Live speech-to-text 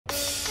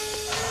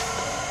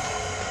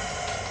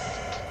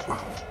I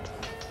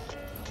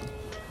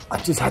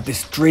just had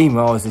this dream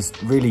where I was this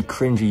really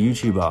cringy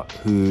YouTuber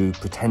who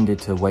pretended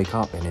to wake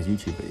up in his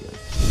YouTube videos.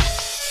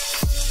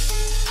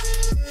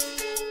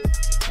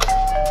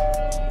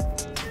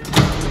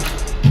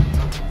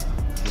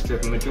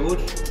 Dripping with George,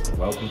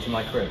 welcome to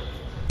my crib.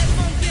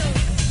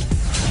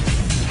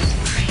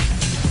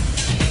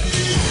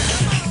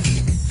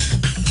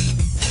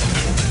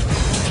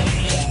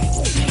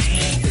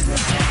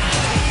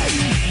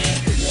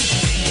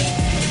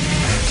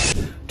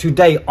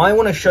 Today, I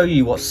want to show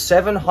you what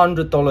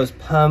 $700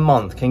 per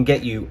month can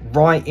get you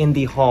right in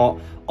the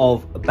heart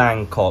of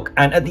Bangkok.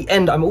 And at the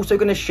end, I'm also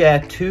going to share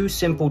 2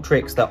 simple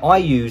tricks that I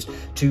use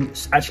to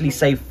actually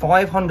save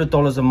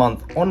 $500 a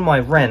month on my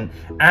rent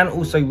and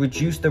also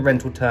reduce the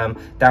rental term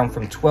down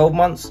from 12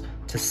 months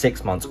to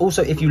 6 months.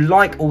 Also, if you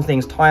like all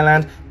things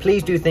Thailand,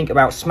 please do think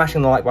about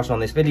smashing the like button on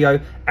this video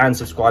and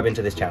subscribing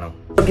to this channel.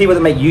 People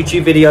that make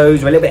YouTube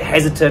videos are a little bit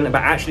hesitant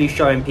about actually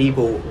showing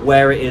people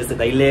where it is that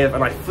they live,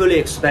 and I fully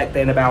expect that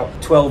in about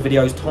 12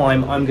 videos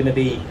time I'm going to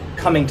be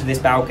coming to this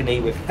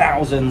balcony with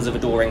thousands of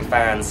adoring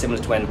fans,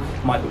 similar to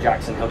when Michael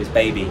Jackson held his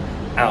baby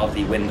out of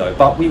the window,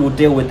 but we will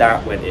deal with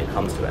that when it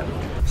comes to it.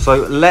 So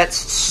let's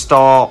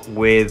start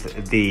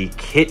with the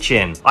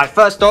kitchen. All right,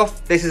 first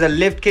off, this is a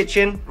lived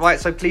kitchen, right?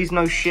 So please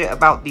no shit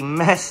about the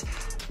mess.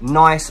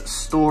 Nice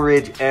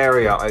storage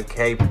area,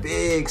 okay?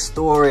 Big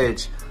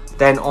storage.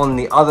 Then on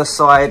the other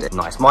side,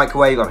 nice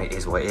microwave. I mean, it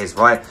is what it is,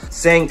 right?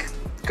 Sink.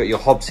 Got your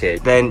hobs here.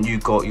 Then you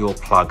got your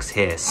plugs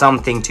here.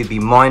 Something to be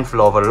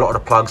mindful of. A lot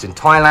of the plugs in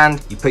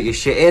Thailand, you put your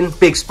shit in,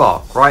 big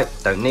spark, right?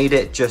 Don't need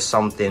it, just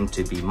something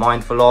to be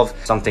mindful of.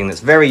 Something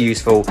that's very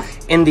useful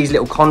in these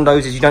little condos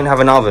is you don't have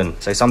an oven.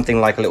 So something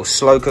like a little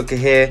slow cooker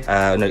here,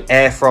 no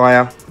air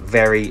fryer,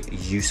 very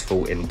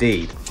useful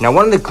indeed. Now,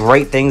 one of the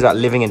great things about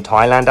living in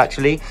Thailand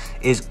actually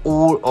is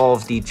all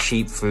of the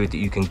cheap food that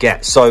you can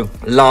get. So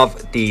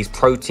love these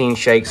protein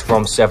shakes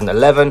from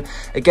 7-Eleven.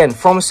 Again,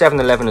 from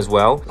 7-Eleven as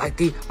well. Like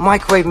the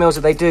microwave meals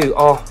that they do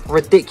are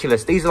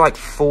ridiculous. These are like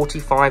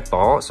 45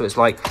 baht, so it's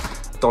like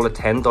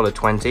 $1.10,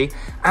 $1.20,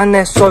 and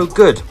they're so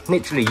good.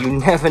 Literally, you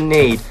never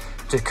need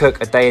to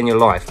cook a day in your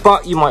life,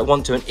 but you might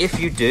want to, and if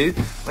you do,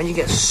 when you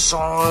get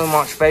so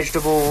much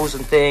vegetables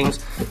and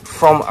things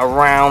from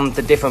around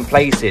the different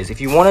places,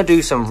 if you want to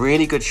do some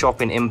really good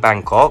shopping in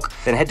Bangkok,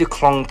 then head to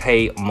Klong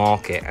Pei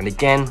Market. And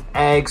again,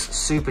 eggs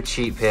super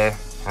cheap here,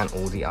 and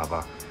all the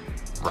other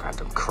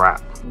random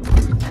crap.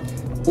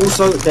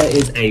 Also, there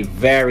is a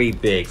very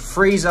big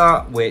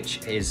freezer,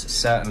 which is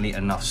certainly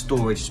enough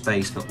storage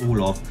space for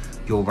all of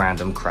your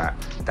random crap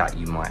that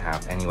you might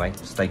have. Anyway,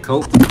 stay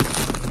cool.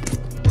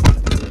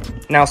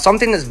 Now,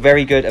 something that's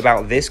very good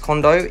about this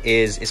condo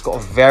is it's got a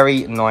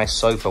very nice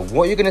sofa.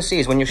 What you're gonna see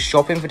is when you're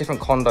shopping for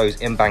different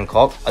condos in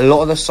Bangkok, a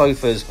lot of the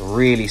sofas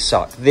really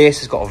suck. This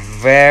has got a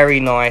very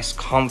nice,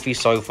 comfy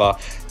sofa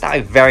that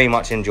I very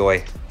much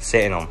enjoy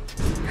sitting on.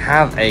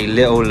 Have a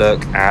little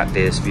look at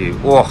this view.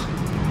 Oh,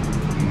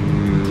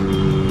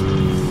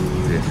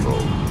 beautiful.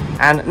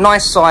 And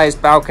nice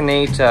sized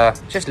balcony to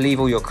just leave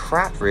all your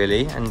crap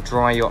really and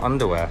dry your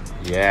underwear.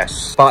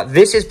 Yes. But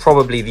this is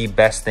probably the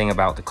best thing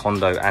about the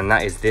condo, and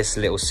that is this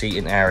little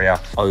seating area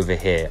over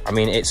here. I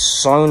mean, it's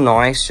so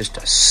nice just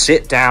to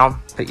sit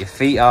down, put your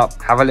feet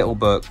up, have a little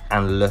book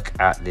and look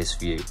at this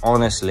view.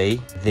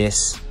 Honestly,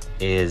 this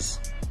is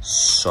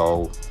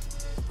so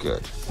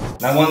good.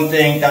 Now, one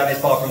thing that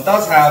this bathroom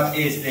does have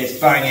is this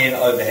banging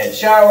overhead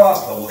shower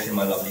for washing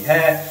my lovely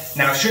hair.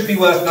 Now, it should be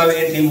worth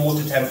noting the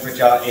water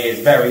temperature is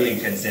very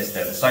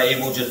inconsistent, so it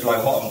will just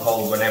blow hot and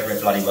cold whenever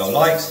it bloody well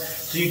likes.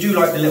 So you do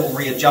like the little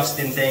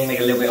readjusting thing,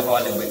 make it a little bit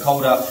hot, a little bit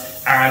colder,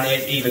 and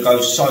it either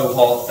goes so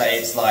hot that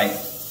it's like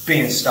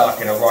being stuck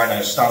in a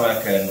rhino's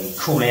stomach and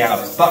crawling out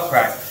of its butt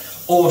crack,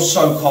 or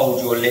so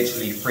cold you're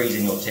literally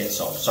freezing your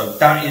tits off. So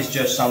that is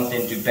just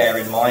something to bear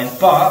in mind,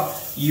 but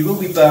you will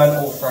be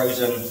burnt or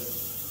frozen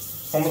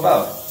from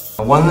above.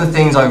 One of the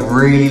things I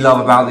really love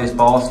about this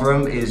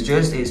bathroom is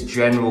just its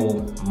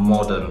general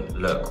modern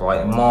look,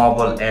 right?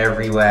 Marble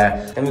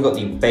everywhere. Then we've got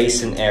the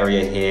basin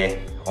area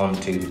here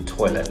onto the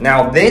toilet.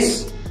 Now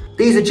these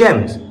are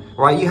gems,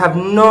 right? You have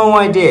no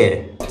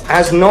idea.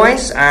 As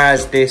nice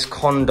as this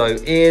condo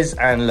is,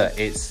 and look,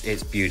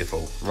 it's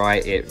beautiful,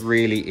 right? It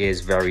really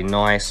is very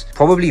nice.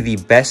 Probably the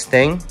best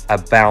thing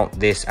about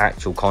this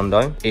actual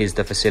condo is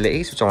the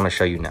facilities, which I want to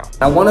show you now.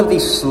 Now, one of the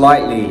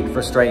slightly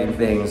frustrating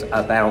things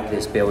about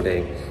this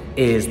building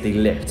is the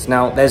lifts.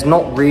 Now, there's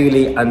not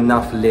really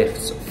enough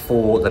lifts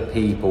for the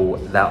people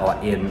that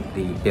are in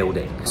the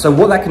building. So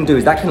what that can do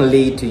is that can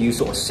lead to you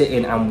sort of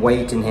sitting and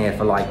waiting here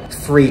for like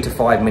 3 to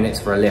 5 minutes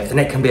for a lift. And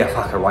it can be a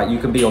fucker, right? You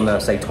can be on the,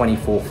 say,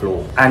 24th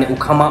floor, and it will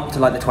come up to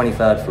like the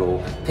 23rd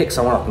floor, pick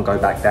someone up and go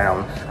back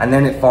down. And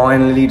then it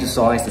finally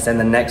decides to send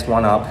the next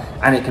one up,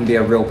 and it can be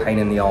a real pain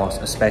in the arse,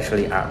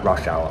 especially at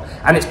rush hour.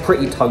 And it's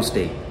pretty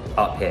toasty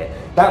up here.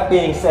 That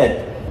being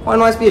said, quite a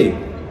nice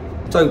view.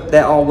 So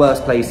there are worse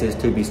places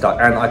to be stuck,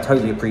 and I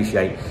totally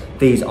appreciate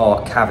these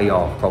are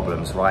caviar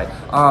problems, right?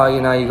 Oh, you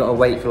know, you got to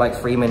wait for like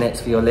 3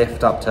 minutes for your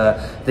lift up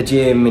to the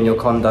gym in your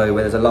condo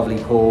where there's a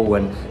lovely pool,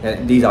 and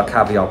these are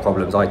caviar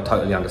problems. I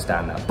totally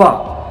understand that,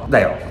 but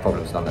they are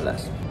problems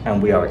nonetheless,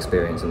 and we are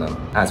experiencing them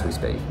as we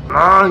speak.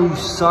 Oh, you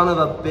son of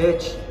a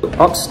bitch.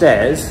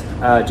 Upstairs,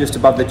 just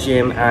above the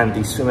gym and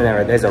the swimming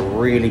area, there's a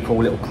really cool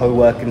little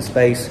co-working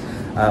space,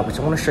 which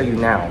I want to show you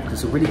now,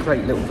 because it's a really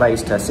great little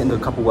place to sit and do a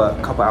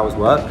couple hours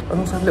work, and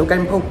also have a little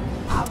game pool.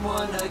 I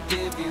wanna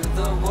give you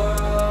the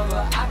world,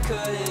 but I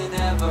couldn't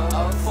ever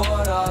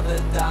afford all the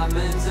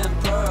diamonds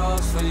and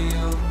pearls for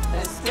you,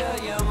 and still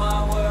you're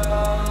my world.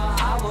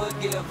 I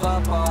would give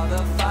up all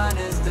the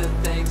finest of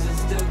things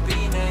just to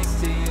be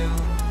next to you.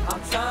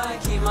 I'm trying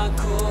to keep my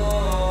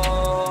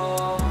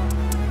cool,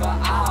 but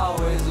I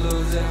always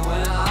lose it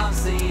when I'm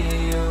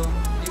seeing you.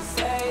 You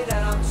say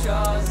that I'm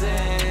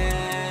chosen,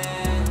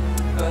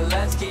 but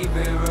let's keep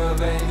it real,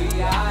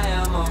 baby, I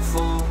am a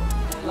fool.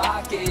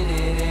 Locking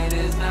it in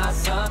is not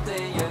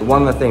something you...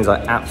 One of the things I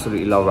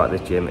absolutely love about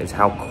this gym is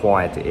how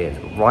quiet it is.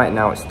 Right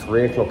now it's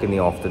 3 o'clock in the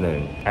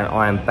afternoon, and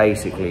I am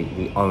basically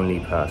the only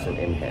person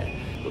in here.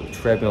 Got the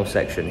treadmill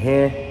section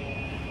here,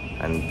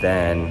 and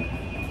then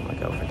my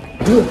girlfriend.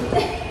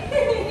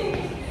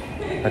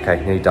 Okay,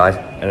 nearly died.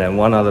 And then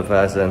one other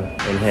person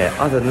in here.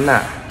 Other than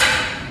that,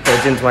 got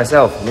the gym to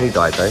myself. Nearly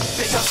died though.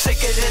 Bitch, I'm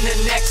sicker than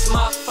the next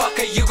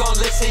motherfucker. You gon'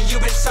 listen, you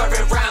been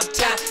serving round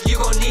town. You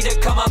gon' need to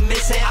come up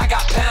missing. I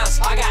got pounds,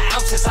 I got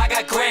ounces, I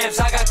got grams,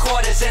 I got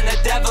quarters, and the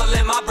devil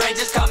in my brain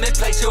just come and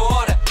place your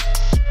order.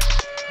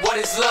 What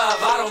is love?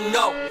 I don't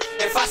know.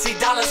 If I see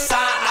dollar sign,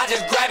 I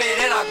just grab it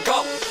and I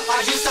go.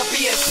 I used to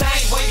be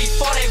insane way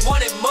before they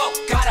wanted more.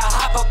 Gotta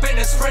hop up in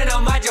the sprint, I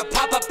might just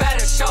pop up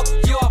at a show.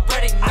 You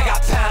already know. I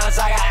got pounds,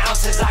 I got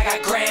ounces, I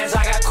got grams,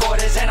 I got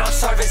quarters, and I'm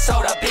serving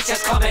soda.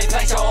 Bitches come and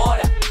place your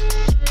order.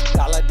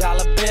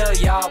 Dollar bill,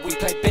 y'all, we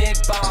play big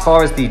ball. As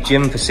far as the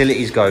gym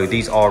facilities go,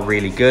 these are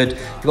really good.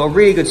 You've got a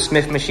really good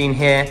Smith machine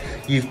here.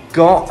 You've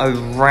got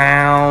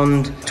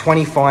around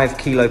 25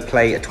 kilo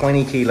plate, a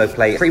 20 kilo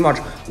plate, pretty much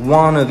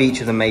one of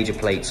each of the major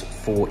plates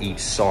for each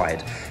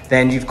side.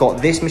 Then you've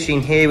got this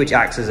machine here, which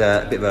acts as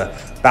a bit of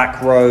a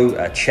back row,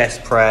 a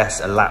chest press,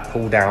 a lat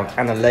pull down,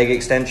 and a leg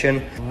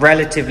extension.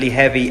 Relatively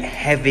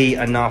heavy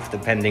enough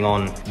depending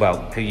on,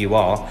 well, who you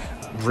are.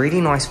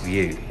 Really nice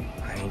view.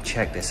 I mean,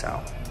 check this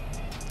out.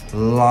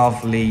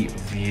 Lovely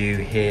view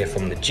here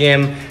from the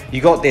gym.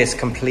 You got this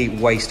complete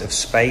waste of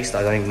space.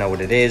 I don't even know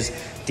what it is.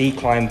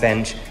 Decline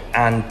bench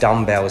and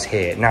dumbbells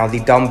here. Now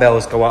the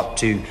dumbbells go up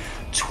to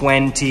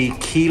 20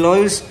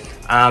 kilos.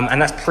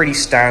 And that's pretty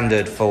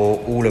standard for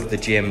all of the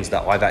gyms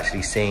that I've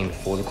actually seen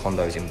for the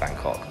condos in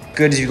Bangkok.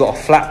 Good as you've got a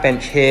flat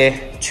bench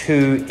here,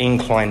 2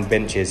 incline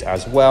benches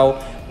as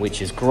well,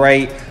 which is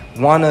great.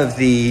 One of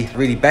the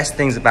really best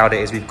things about it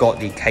is we've got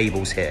the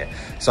cables here.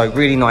 So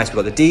really nice, we've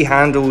got the D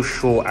handles,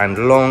 short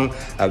and long.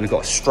 We've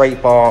got a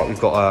straight bar, we've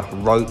got a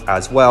rope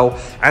as well.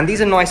 And these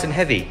are nice and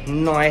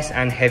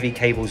heavy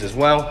cables as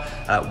well,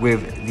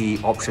 with the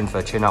option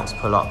for chin-ups,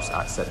 pull-ups,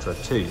 etc.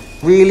 too.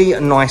 Really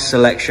a nice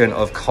selection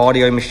of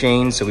cardio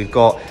machines. So we've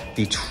got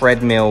the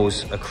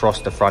treadmills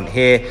across the front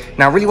here.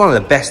 Now, really one of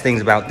the best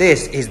things about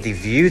this is the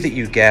view that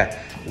you get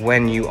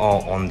when you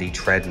are on the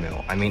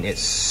treadmill. I mean,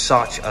 it's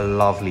such a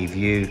lovely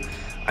view.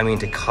 I mean,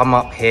 to come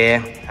up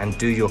here and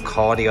do your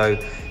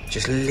cardio,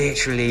 just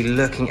literally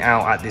looking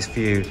out at this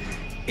view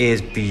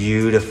is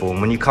beautiful.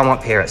 And when you come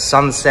up here at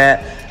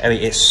sunset, I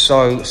mean, it's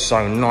so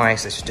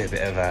nice. Let's just do a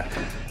bit of a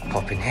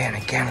pop in here. And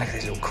again, look at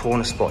this little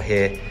corner spot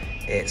here.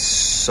 It's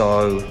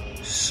so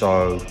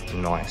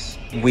nice.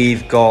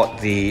 We've got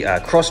the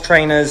cross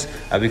trainers.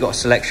 We've got a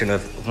selection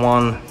of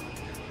 1,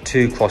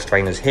 2 cross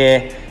trainers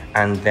here.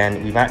 And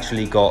then we've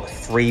actually got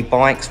 3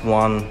 bikes,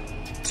 1,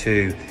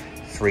 2,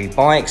 3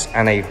 bikes,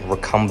 and a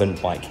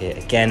recumbent bike here.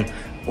 Again,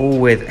 all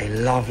with a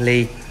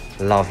lovely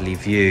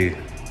view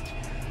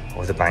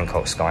of the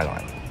Bangkok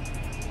skyline.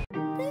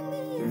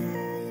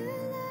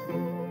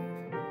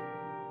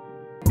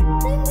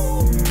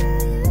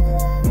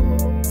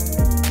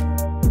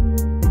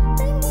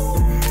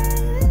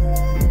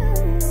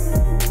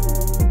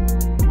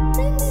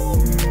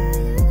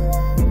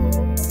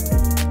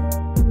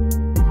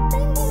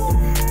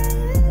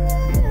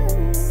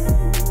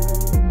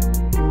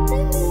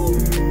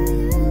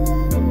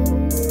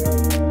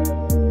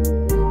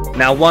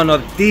 Now, one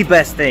of the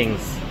best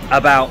things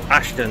about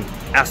Ashton,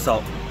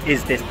 Asoke,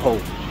 is this pool.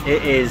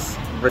 It is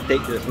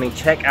ridiculous. I mean,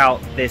 check out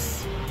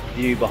this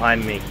view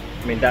behind me.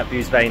 I mean, that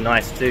view's very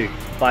nice too.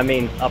 But I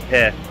mean, up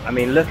here, I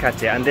mean, look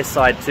at it, and this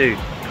side too.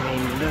 I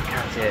mean, look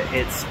at it.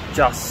 It's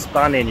just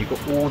stunning. You've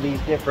got all these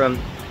different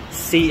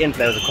seating.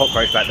 There was a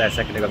cockroach back there a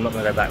second ago. I'm not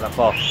going to go back that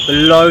far. But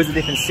loads of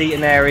different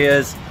seating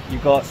areas.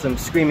 You've got some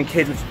screaming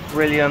kids, which is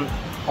brilliant.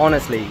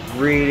 Honestly,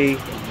 really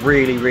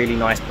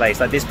nice place.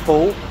 Like, this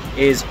pool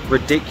is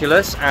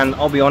ridiculous, and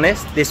I'll be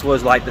honest, this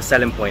was like the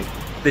selling point.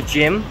 The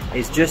gym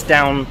is just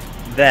down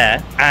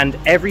there, and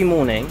every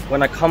morning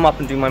when I come up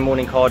and do my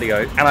morning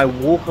cardio and I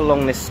walk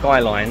along this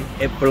skyline,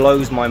 it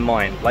blows my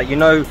mind. Like, you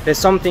know, there's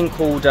something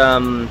called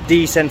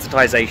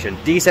desensitization.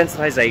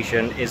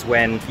 Desensitization is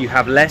when you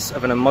have less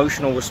of an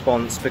emotional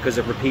response because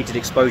of repeated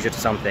exposure to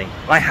something.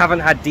 I haven't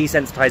had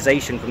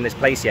desensitization from this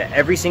place yet.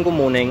 Every single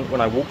morning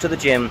when I walk to the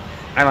gym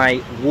and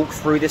I walk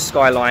through this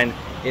skyline,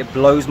 it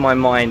blows my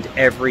mind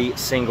every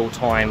single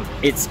time.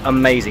 It's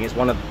amazing. It's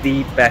one of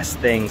the best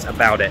things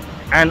about it.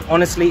 And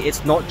honestly,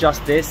 it's not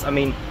just this. I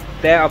mean,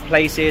 there are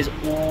places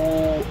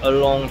all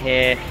along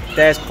here.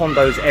 There's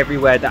condos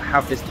everywhere that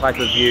have this type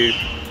of view,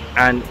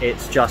 and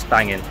it's just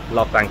banging.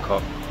 Love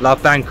Bangkok.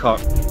 Love Bangkok.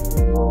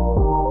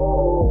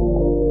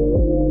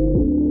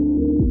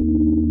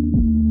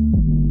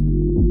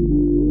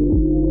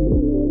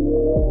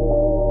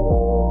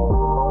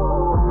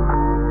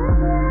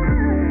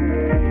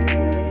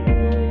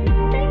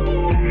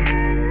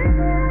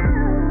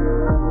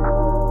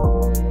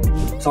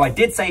 So I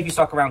did say if you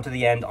stuck around to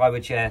the end, I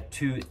would share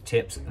 2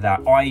 tips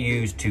that I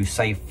use to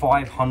save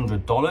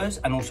 $500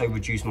 and also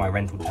reduce my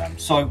rental term.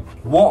 So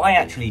what I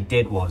actually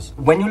did was,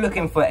 when you're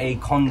looking for a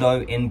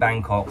condo in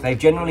Bangkok, they've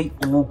generally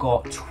all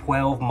got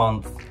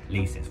 12-month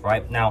leases,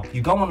 right? Now,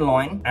 you go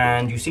online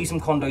and you see some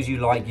condos you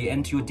like, you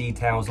enter your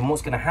details, and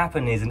what's going to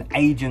happen is an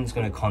agent's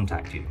going to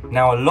contact you.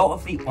 Now, a lot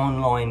of the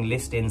online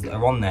listings that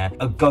are on there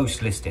are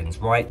ghost listings,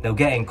 right? They'll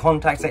get in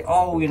contact, say,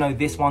 oh, you know,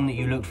 this one that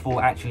you looked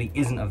for actually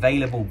isn't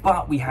available,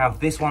 but we have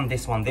this one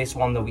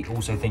that we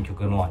also think you're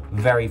going to like.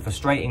 Very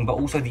frustrating, but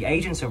also the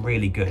agents are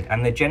really good,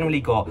 and they've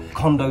generally got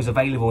condos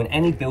available in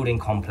any building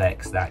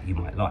complex that you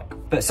might like.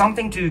 But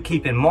something to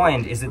keep in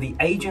mind is that the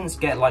agents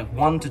get like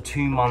 1 to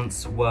 2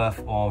 months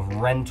worth of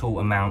rental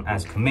amount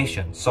as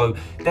commission. So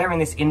they're in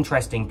this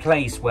interesting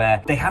place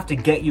where they have to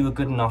get you a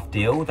good enough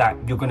deal that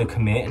you're going to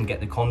commit and get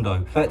the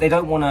condo, but they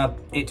don't want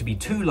it to be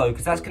too low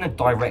because that's going to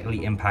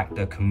directly impact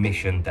the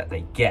commission that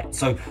they get.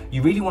 So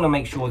you really want to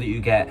make sure that you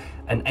get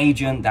an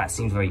agent that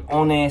seems very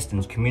honest and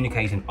is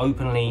communicating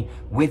openly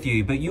with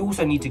you, but you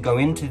also need to go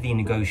into the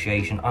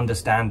negotiation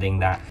understanding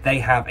that they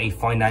have a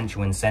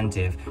financial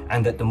incentive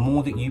and that the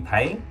more that you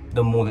pay,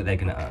 the more that they're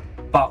going to earn.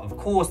 But of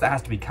course, that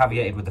has to be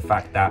caveated with the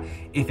fact that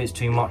if it's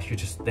too much,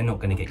 they're not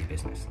going to get your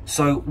business.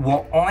 So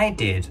what I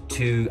did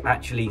to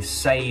actually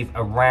save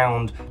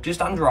around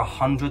just under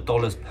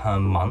 $100 per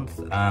month,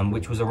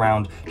 which was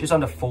around just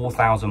under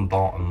 4,000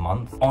 baht a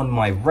month on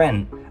my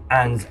rent,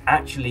 and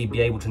actually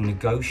be able to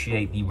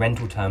negotiate the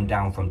rental term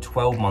down from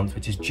 12 months,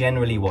 which is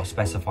generally what's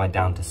specified,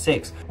 down to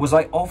 6, was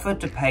I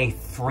offered to pay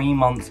 3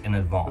 months in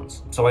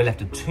advance. So I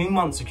left a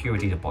 2-month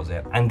security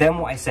deposit, and then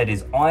what I said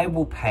is I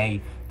will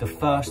pay the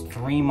first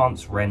 3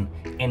 months rent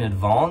in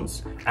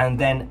advance, and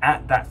then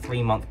at that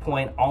 3-month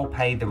point, I'll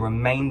pay the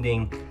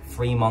remaining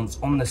 3 months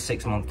on the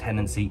 6-month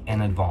tenancy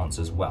in advance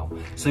as well.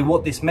 So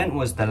what this meant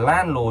was the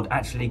landlord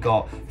actually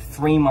got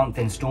 3-month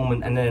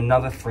installment and then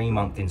another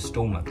 3-month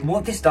installment.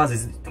 What this does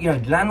is, you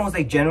know, landlords,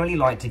 they generally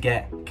like to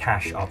get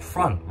cash up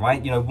front,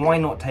 right? You know, why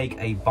not take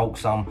a bulk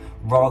sum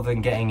rather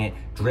than getting it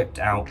dripped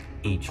out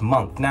each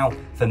month? Now,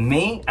 for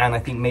me, and I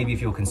think maybe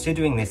if you're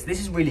considering this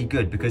is really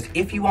good, because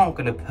if you aren't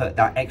going to put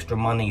that extra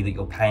money that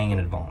you're paying in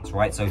advance,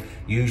 right? So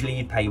usually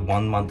you pay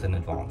 1 month in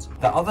advance.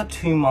 The other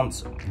 2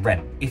 months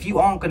rent, if you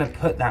aren't going to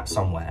put that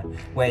somewhere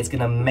where it's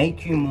going to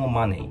make you more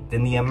money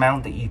than the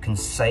amount that you can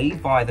save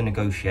via the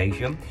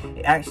negotiation,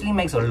 it actually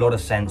makes a lot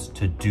of sense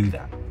to do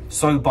that.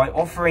 So by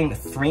offering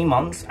 3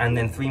 months and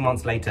then 3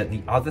 months later,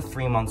 the other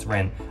 3 months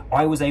rent,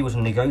 I was able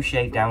to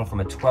negotiate down from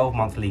a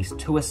 12-month lease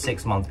to a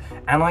 6-month,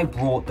 and I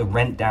brought the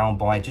rent down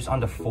by just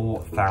under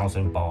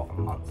 4,000 baht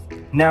a month.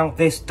 Now,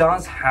 this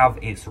does have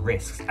its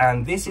risks,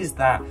 and this is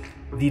that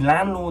the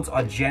landlords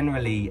are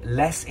generally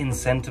less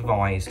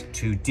incentivized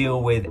to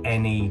deal with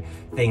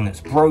anything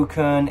that's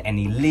broken,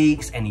 any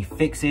leaks, any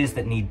fixes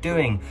that need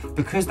doing,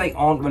 because they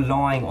aren't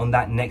relying on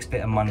that next bit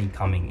of money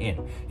coming in.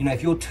 You know,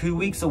 if you're 2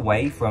 weeks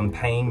away from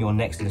paying your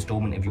next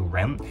installment of your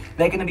rent,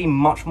 they're going to be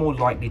much more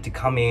likely to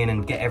come in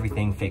and get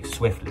everything fixed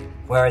swiftly.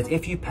 Whereas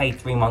if you pay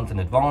 3 months in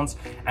advance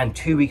and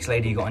 2 weeks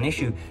later you got an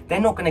issue, they're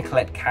not going to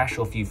collect cash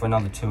off you for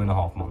another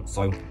 2.5 months.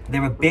 So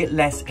they're a bit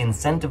less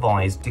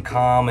incentivized to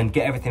come and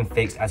get everything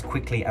fixed as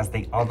quickly as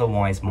they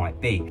otherwise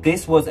might be.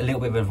 This was a little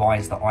bit of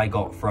advice that I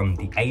got from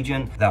the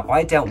agent that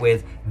I dealt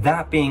with.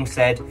 That being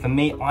said, for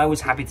me, I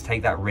was happy to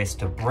take that risk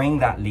to bring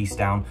that lease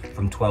down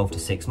from 12 to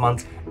 6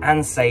 months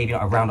and save, you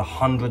know, around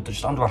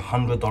just under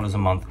 $100 a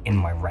month in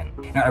my rent.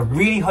 Now, I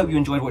really hope you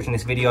enjoyed watching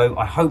this video.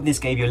 I hope this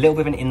gave you a little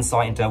bit of an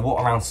insight into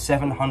what around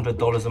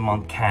 $700 a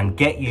month can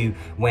get you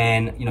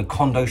when, you know,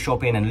 condo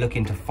shopping and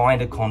looking to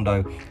find a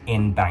condo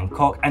in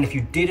Bangkok. And if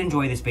you did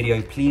enjoy this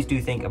video, please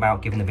do think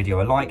about giving the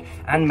video a like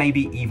and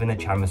maybe even a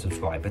channel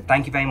subscribe. But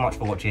thank you very much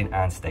for watching,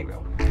 and stay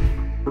real.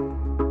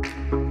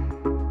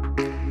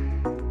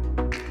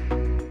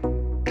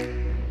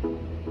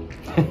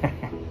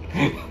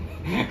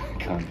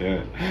 Can't do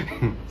it.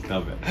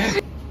 Stop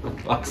it. For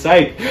fuck's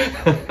sake.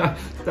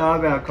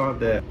 Stop it, I can't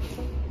do it.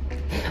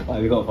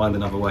 Right, we've got to find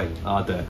another way. I'll do it.